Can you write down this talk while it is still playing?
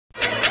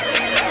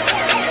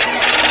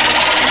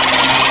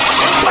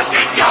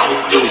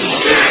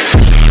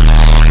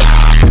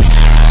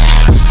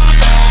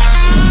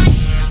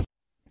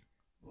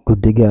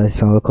Good day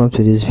guys, and welcome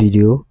to this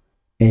video.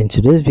 In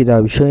today's video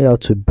I'll be showing you how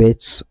to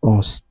bet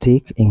on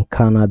stake in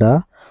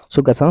Canada.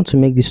 So guys, I want to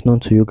make this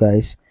known to you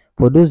guys.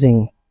 For those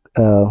in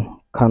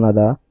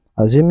Canada,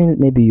 assuming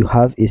maybe you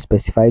have a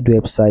specified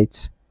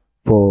website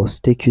for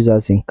stake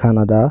users in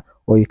Canada,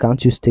 or you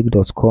can't use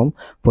stake.com.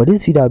 For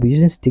this video I'll be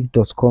using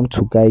stake.com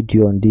to guide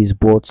you on these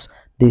bots.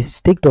 The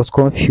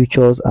stake.com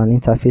features and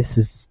interface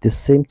is the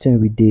same thing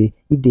with the,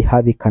 if they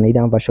have a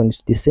Canadian version,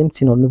 it's the same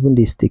thing on even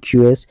the stake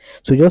US.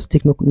 So just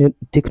take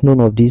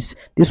note of this.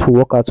 This will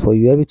work out for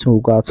you. Everything will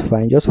go out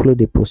fine. Just follow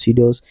the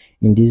procedures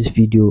in this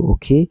video.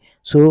 Okay,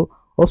 so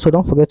also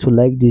don't forget to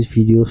like this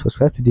video,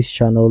 subscribe to this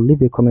channel,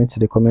 leave a comment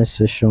in the comment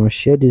section,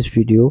 share this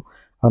video,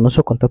 and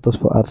also contact us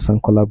for ads and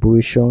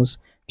collaborations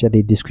via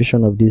the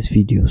description of this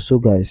video. So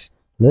guys,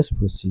 let's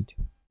proceed.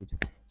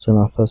 So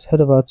now first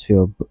head over to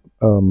your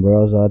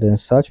browser, then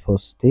search for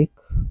stake.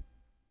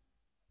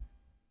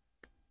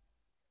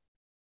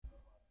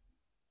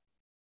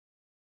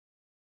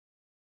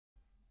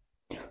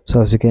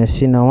 So as you can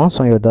see now, once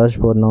on your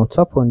dashboard, now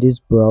tap on this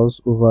browse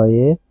over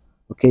here.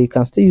 Okay, you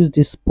can still use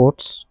these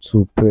spots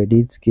to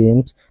predict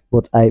games,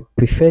 but I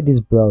prefer this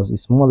browse.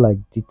 It's more like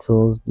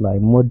details, like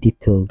more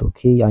detailed.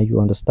 Okay, and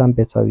you understand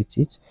better with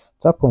it.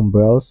 Tap on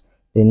browse,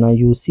 then now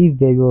you see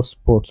various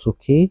spots.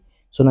 Okay,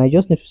 so now you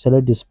just need to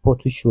select the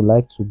spot which you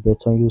like to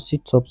bet on. You see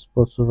top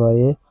spots over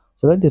here.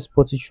 Select the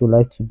spot which you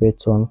like to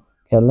bet on.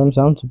 Okay, let me say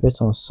I want to bet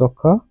on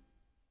soccer.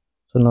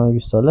 So now you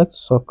select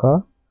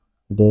soccer.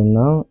 Then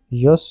now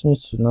you just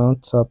need to now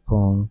tap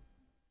on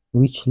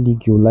which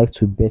league you like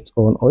to bet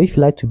on, or if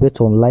you like to bet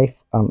on live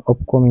and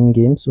upcoming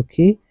games.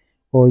 Okay,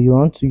 or you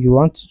want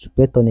to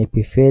bet on a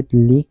preferred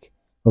league.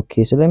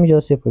 Okay, so let me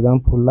just say, for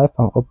example, live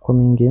and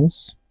upcoming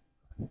games.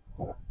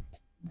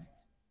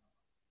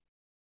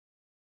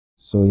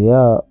 So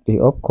yeah,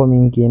 the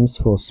upcoming games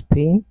for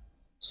Spain.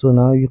 So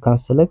now you can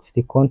select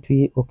the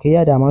country. Okay,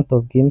 yeah, the amount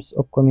of games,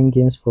 upcoming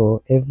games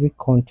for every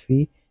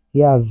country.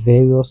 Yeah,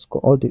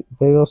 all the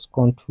various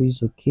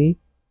countries. Okay,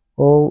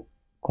 all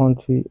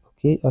country.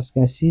 Okay, as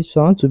you can see, so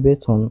I want to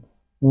bet on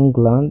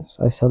England.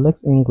 So I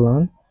select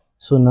England.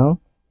 So now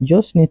you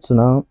just need to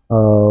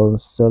now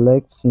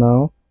select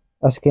now.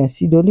 As you can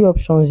see, the only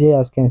options here,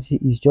 as you can see,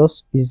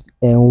 is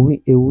a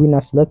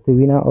winner. Select the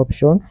winner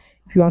option.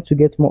 If you want to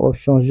get more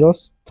options,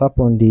 just tap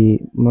on the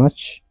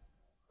match.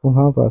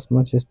 Fulham vs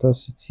Manchester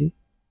City.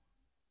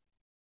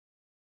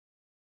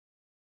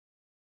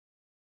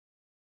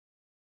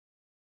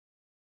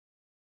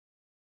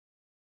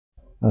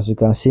 As you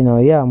can see now,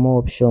 here are more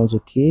options.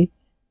 Okay,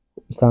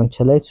 you can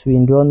select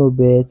win, draw no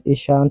bet,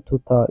 Asian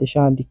total,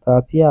 Asian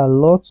handicap. Here are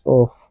lots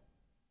of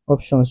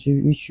options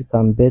which you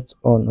can bet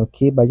on.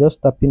 Okay, by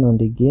just tapping on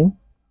the game,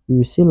 you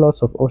will see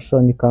lots of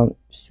options. You can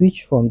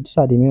switch from, these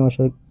are the main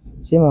options.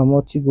 Same are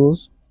multi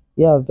goals.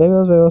 Yeah,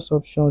 various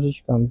options which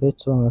you can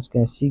bet on. As you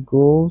can see,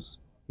 goals,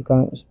 you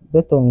can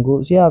bet on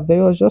goals. Yeah,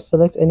 various, just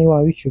select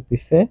anyone which you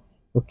prefer.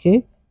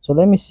 Okay, so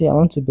let me see, I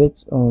want to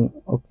bet on,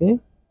 okay,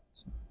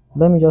 so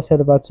let me just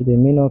head over to the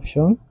main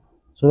option.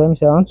 So let me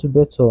say I want to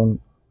bet on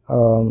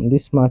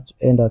this match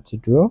end at a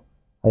draw.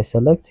 I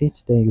select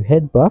it, then you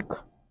head back.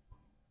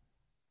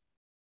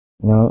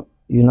 Now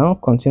you now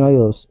continue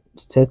your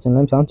setting.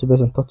 Let me say I want to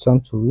bet on Tottenham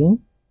to win.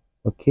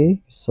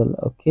 Okay, so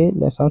okay,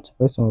 let's want to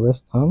bet on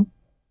West Ham.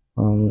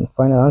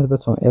 Finally I want to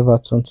bet on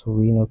Everton to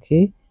win.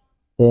 Okay,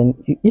 then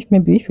if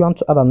you want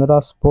to add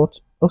another spot,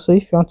 also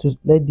if you want to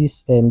let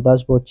this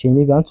dashboard change,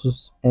 maybe you want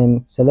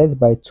to select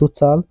by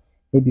total,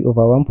 maybe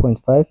over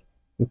 1.5,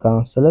 you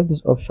can select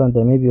this option,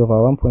 then maybe over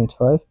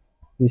 1.5,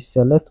 you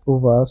select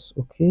overs.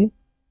 Okay,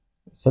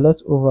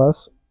 select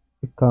overs,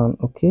 you can,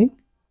 okay,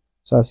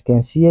 so as you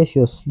can see, here's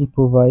your slip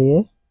over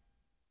here.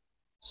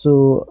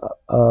 So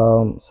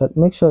so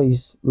make sure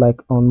it's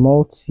like on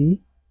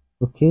multi.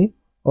 Okay,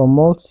 on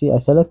multi I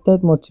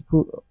selected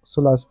multiple.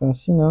 So as you can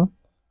see now,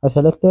 I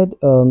selected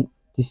the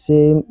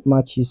same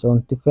matches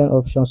on different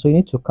options, so you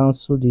need to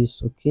cancel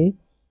this. Okay,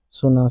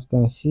 so now as you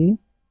can see,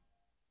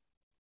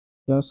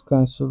 just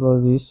cancel all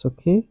this.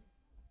 Okay,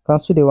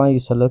 cancel the one you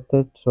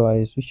selected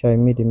twice, which I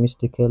made a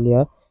mistake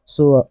earlier.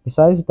 So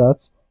besides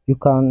that, you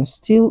can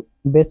still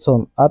bet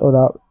on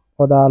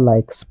other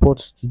like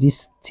sports to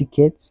this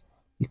ticket.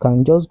 You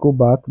can just go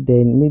back,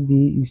 then maybe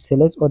you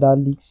select other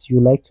leagues you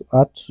like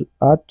to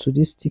add to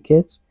this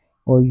ticket,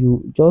 or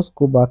you just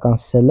go back and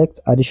select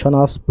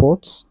additional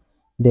sports,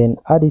 then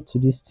add it to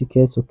this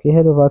ticket. Okay,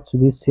 head over to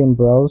this same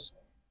browse,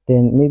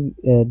 then maybe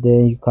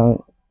then you can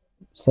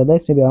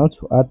select, maybe I want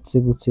to add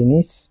table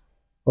tennis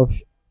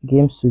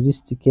games to this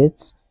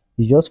ticket.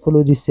 You just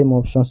follow the same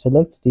option,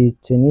 select the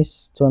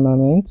tennis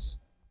tournaments.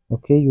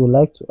 Okay, you would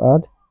like to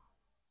add,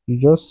 you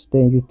just,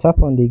 then you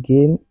tap on the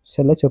game,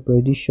 select your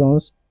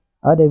predictions,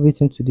 add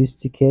everything to this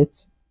ticket.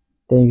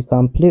 Then you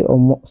can play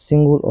on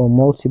single or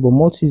multi, but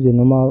multi is the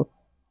normal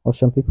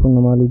option people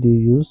normally do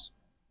use.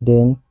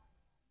 Then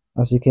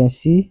as you can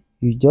see,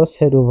 you just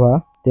head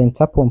over, then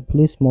tap on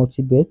place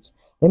multi bet.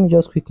 Let me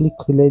just quickly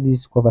clear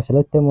this because I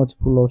selected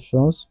multiple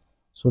options,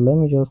 so let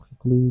me just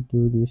quickly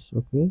do this.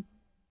 Okay,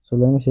 so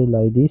let me say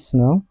like this.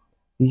 Now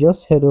you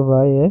just head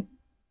over here,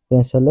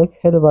 Then select,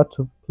 head over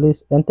to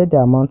place, enter the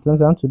amount.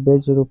 Let's want to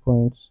bet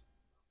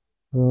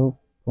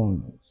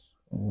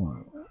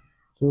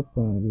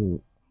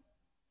 0.1.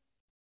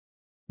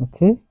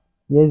 Okay,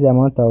 here's the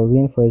amount I will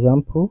win. For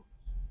example,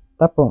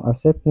 tap on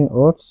accept me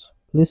odds,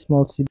 place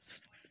multi.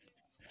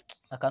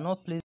 I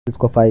cannot place it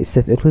because I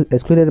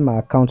excluded my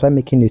account while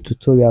making a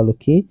tutorial.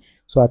 Okay,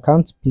 so I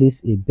can't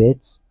place a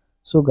bet.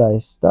 So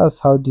guys, that's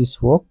how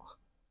this works.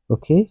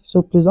 Okay,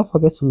 so please don't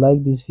forget to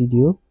like this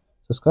video,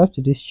 subscribe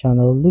to this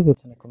channel, leave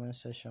it in the comment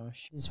section,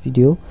 share this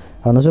video,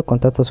 and also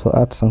contact us for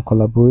arts and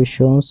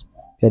collaborations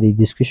via the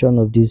description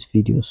of this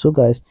video. So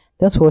guys,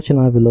 thanks for watching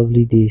and have a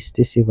lovely day.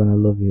 Stay safe and I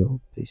love you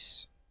all.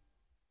 Peace.